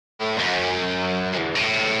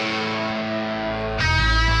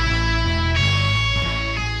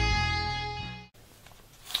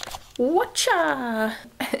Watcha!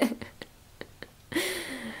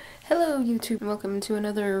 Hello YouTube, welcome to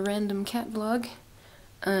another random cat vlog.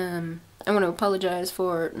 I want to apologize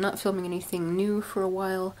for not filming anything new for a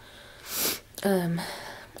while. I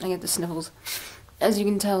get the sniffles. As you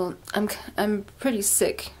can tell, I'm pretty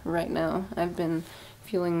sick right now. I've been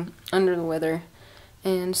feeling under the weather,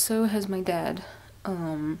 and so has my dad.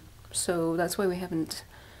 So that's why we haven't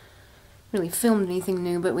really filmed anything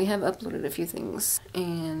new, but we have uploaded a few things.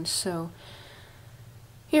 And so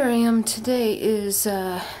here I am. Today is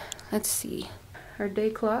let's see, our day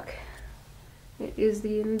clock. It is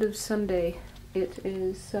the end of Sunday. It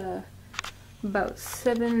is about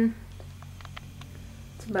 7.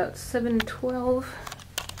 It's about 7:12.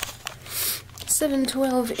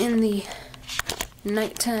 7:12 in the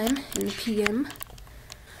nighttime, in the PM.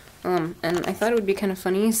 And I thought it would be kind of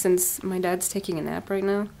funny, since my dad's taking a nap right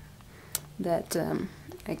now, that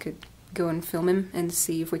I could go and film him and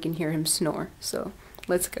see if we can hear him snore. So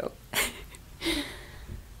let's go. I'm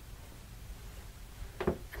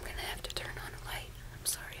gonna have to turn on a light. I'm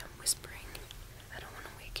sorry, I'm whispering. I don't want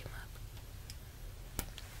to wake him up.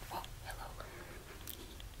 Oh, hello.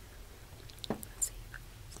 Let's see if I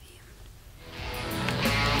can see him.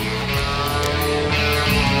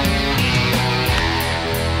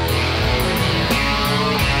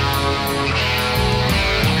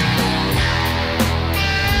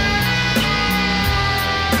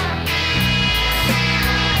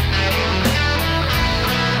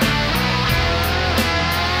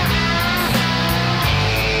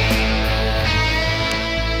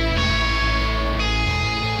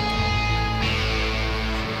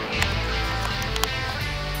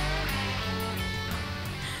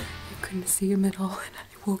 Couldn't see him at all, and I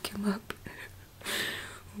woke him up.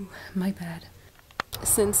 Ooh, my bad.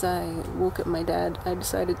 Since I woke up my dad, I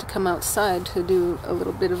decided to come outside to do a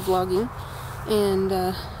little bit of vlogging. And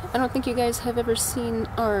I don't think you guys have ever seen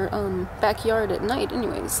our backyard at night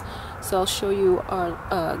anyways. So I'll show you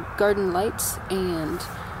our garden lights, and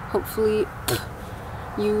hopefully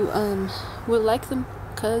you will like them,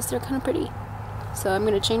 because they're kind of pretty. So I'm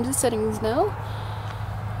going to change the settings now,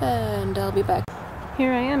 and I'll be back.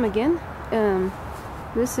 Here I am again.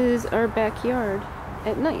 This is our backyard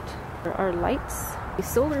at night. Our lights, a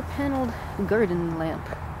solar paneled garden lamp.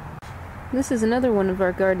 This is another one of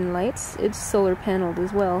our garden lights. It's solar paneled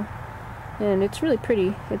as well, and it's really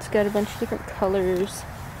pretty. It's got a bunch of different colors.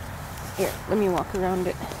 Here, let me walk around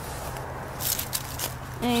it.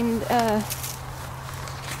 And I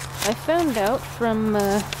found out from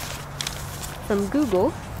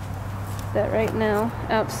Google that right now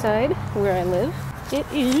outside where I live, it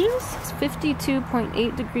is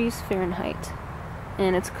 52.8 degrees Fahrenheit,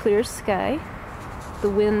 and it's clear sky. The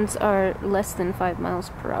winds are less than 5 miles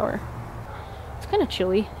per hour. It's kind of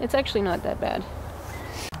chilly. It's actually not that bad.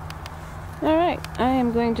 Alright, I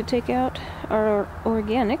am going to take out our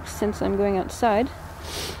organics since I'm going outside,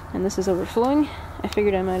 and this is overflowing. I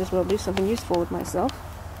figured I might as well do something useful with myself.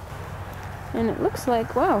 And it looks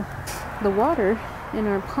like, wow, the water in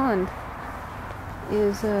our pond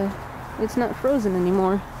is it's not frozen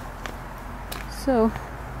anymore. So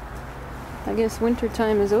I guess winter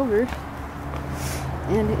time is over,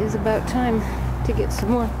 and it is about time to get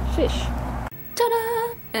some more fish.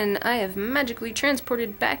 Ta-da! And I have magically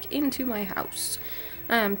transported back into my house.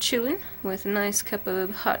 I'm chilling with a nice cup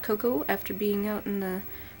of hot cocoa after being out in the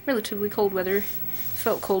relatively cold weather. It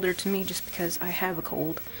felt colder to me just because I have a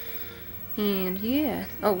cold. And yeah.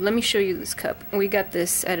 Oh, let me show you this cup. We got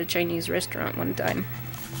this at a Chinese restaurant one time.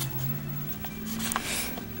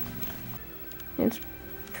 It's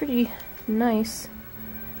pretty nice.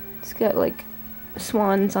 It's got like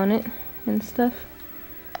swans on it and stuff.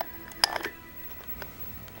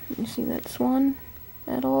 Can you see that swan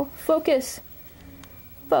at all? Focus!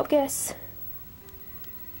 Focus!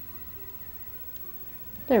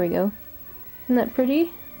 There we go. Isn't that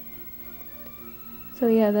pretty? So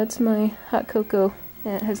yeah, that's my hot cocoa.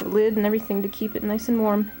 And it has a lid and everything to keep it nice and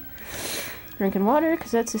warm. Drinking water,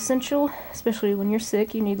 because that's essential, especially when you're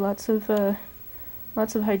sick. You need lots of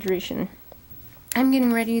hydration. I'm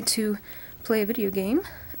getting ready to play a video game.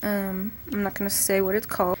 I'm not going to say what it's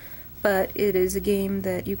called, but it is a game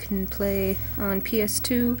that you can play on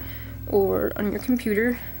PS2 or on your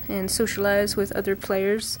computer and socialize with other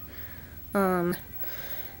players. And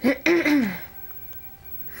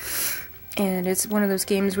it's one of those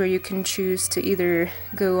games where you can choose to either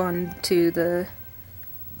go on to the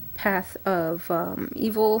path of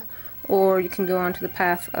evil, or you can go on to the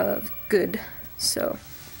path of good. So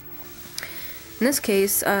in this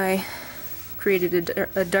case, I created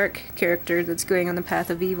a dark character that's going on the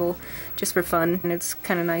path of evil just for fun, and it's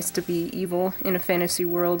kind of nice to be evil in a fantasy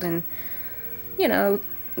world and, you know,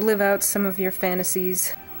 live out some of your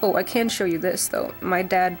fantasies. Oh, I can show you this though. My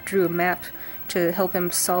dad drew a map to help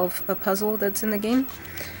him solve a puzzle that's in the game.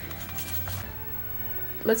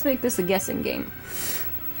 Let's make this a guessing game.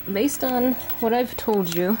 Based on what I've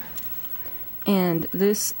told you, and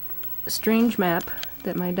this strange map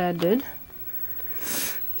that my dad did,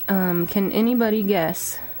 can anybody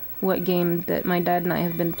guess what game that my dad and I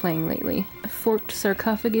have been playing lately? A forked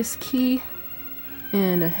sarcophagus key,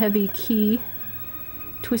 and a heavy key,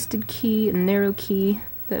 twisted key, and narrow key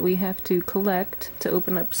that we have to collect to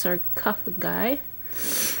open up sarcophagi.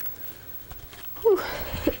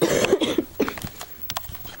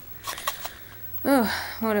 Oh,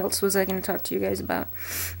 what else was I going to talk to you guys about?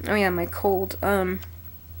 Oh yeah, my cold. Have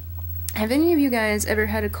any of you guys ever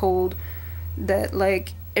had a cold that,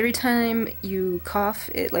 like, every time you cough,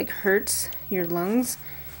 it, like, hurts your lungs?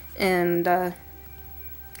 And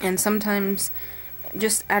sometimes,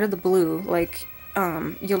 just out of the blue, like,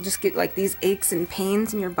 you'll just get, like, these aches and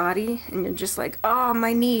pains in your body, and you're just like, oh,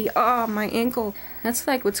 my knee, oh, my ankle. That's,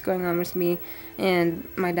 like, what's going on with me, and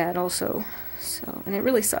my dad also. So, and it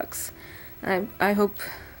really sucks. I hope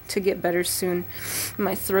to get better soon.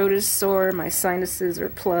 My throat is sore, my sinuses are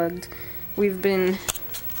plugged. We've been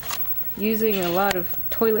using a lot of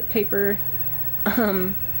toilet paper.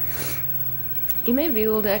 You may be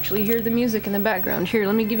able to actually hear the music in the background. Here,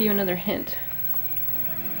 let me give you another hint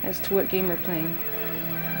as to what game we're playing.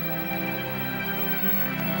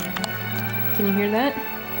 Can you hear that?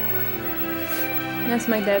 That's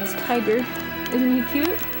my dad's tiger. Isn't he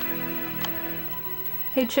cute?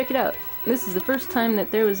 Hey, check it out. This is the first time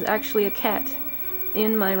that there was actually a cat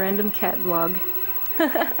in my random cat vlog.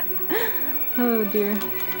 Oh dear.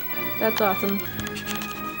 That's awesome.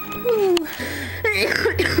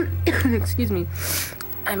 Excuse me.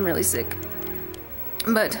 I'm really sick.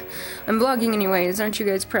 But I'm vlogging anyways. Aren't you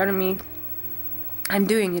guys proud of me? I'm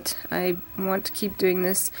doing it. I want to keep doing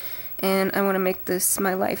this, and I want to make this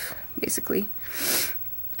my life, basically.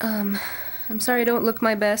 I'm sorry I don't look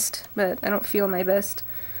my best, but I don't feel my best.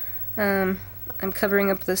 I'm covering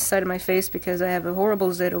up the side of my face because I have a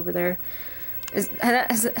horrible zit over there. I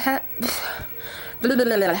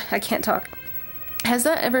can't talk. Has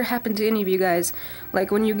that ever happened to any of you guys? Like,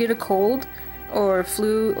 when you get a cold, or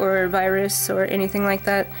flu, or virus, or anything like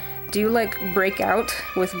that, do you, like, break out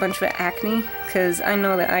with a bunch of acne? Because I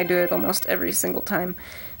know that I do it almost every single time,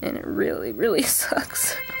 and it really, really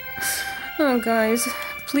sucks. Oh, guys,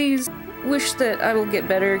 please wish that I will get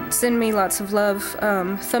better. Send me lots of love.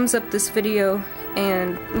 Thumbs up this video,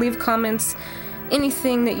 and leave comments.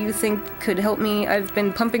 Anything that you think could help me. I've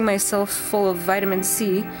been pumping myself full of vitamin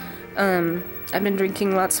C. I've been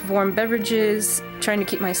drinking lots of warm beverages, trying to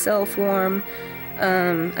keep myself warm.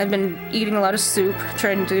 I've been eating a lot of soup,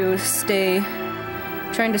 trying to stay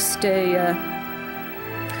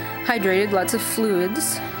hydrated, lots of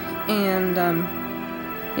fluids, and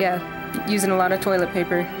yeah, using a lot of toilet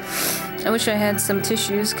paper. I wish I had some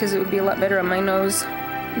tissues because it would be a lot better on my nose.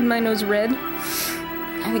 Is my nose red?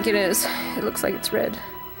 I think it is. It looks like it's red.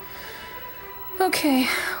 Okay,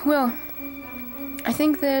 well, I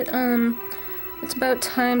think that it's about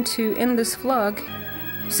time to end this vlog.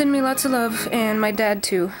 Send me lots of love, and my dad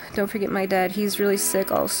too. Don't forget my dad. He's really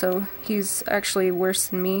sick also. He's actually worse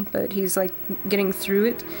than me, but he's, like, getting through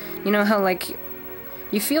it. You know how, like,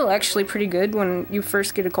 you feel actually pretty good when you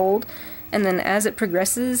first get a cold, and then as it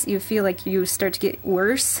progresses, you feel like you start to get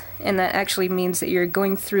worse, and that actually means that you're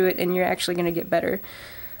going through it and you're actually going to get better.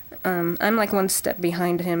 I'm like one step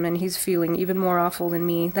behind him, and he's feeling even more awful than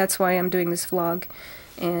me. That's why I'm doing this vlog,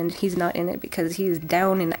 and he's not in it because he's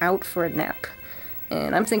down and out for a nap.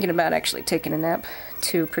 And I'm thinking about actually taking a nap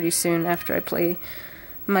too pretty soon after I play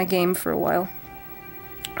my game for a while.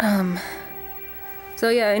 So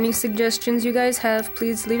yeah, any suggestions you guys have,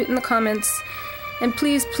 please leave it in the comments. And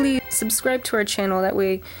please, please subscribe to our channel. That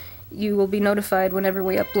way you will be notified whenever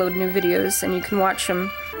we upload new videos and you can watch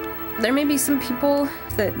them. There may be some people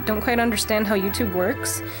that don't quite understand how YouTube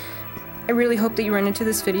works. I really hope that you run into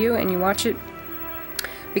this video and you watch it,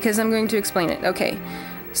 because I'm going to explain it. Okay,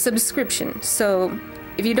 subscription. So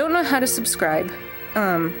if you don't know how to subscribe,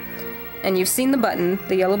 and you've seen the button,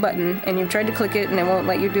 the yellow button, and you've tried to click it and it won't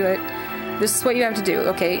let you do it, this is what you have to do,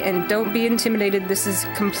 okay? And don't be intimidated, this is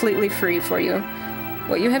completely free for you.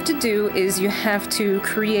 What you have to do is you have to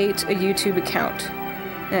create a YouTube account.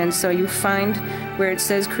 And so you find where it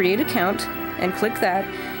says create account and click that,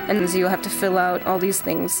 and then you'll have to fill out all these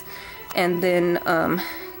things, and then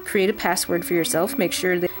create a password for yourself. Make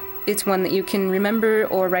sure that it's one that you can remember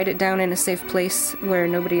or write it down in a safe place where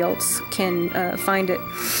nobody else can find it,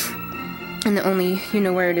 and that only you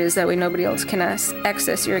know where it is. That way nobody else can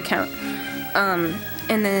access your account.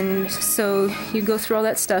 And then so you go through all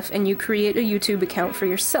that stuff and you create a YouTube account for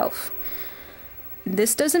yourself.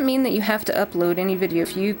 This doesn't mean that you have to upload any video.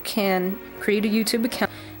 If you can create a YouTube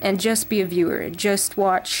account and just be a viewer, just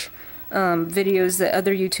watch videos that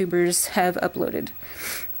other YouTubers have uploaded.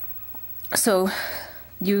 So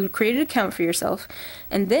you create an account for yourself,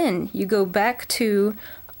 and then you go back to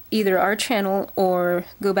either our channel or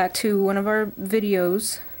go back to one of our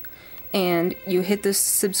videos, and you hit the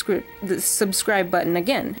subscribe button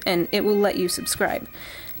again, and it will let you subscribe.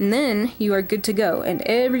 And then you are good to go, and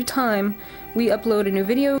every time we upload a new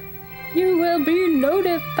video, you will be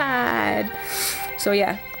notified. So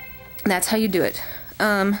yeah, that's how you do it.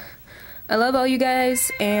 I love all you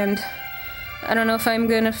guys, and I don't know if I'm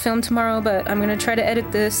gonna film tomorrow, but I'm gonna try to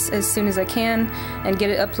edit this as soon as I can and get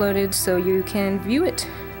it uploaded so you can view it.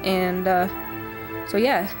 And so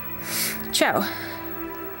yeah, ciao.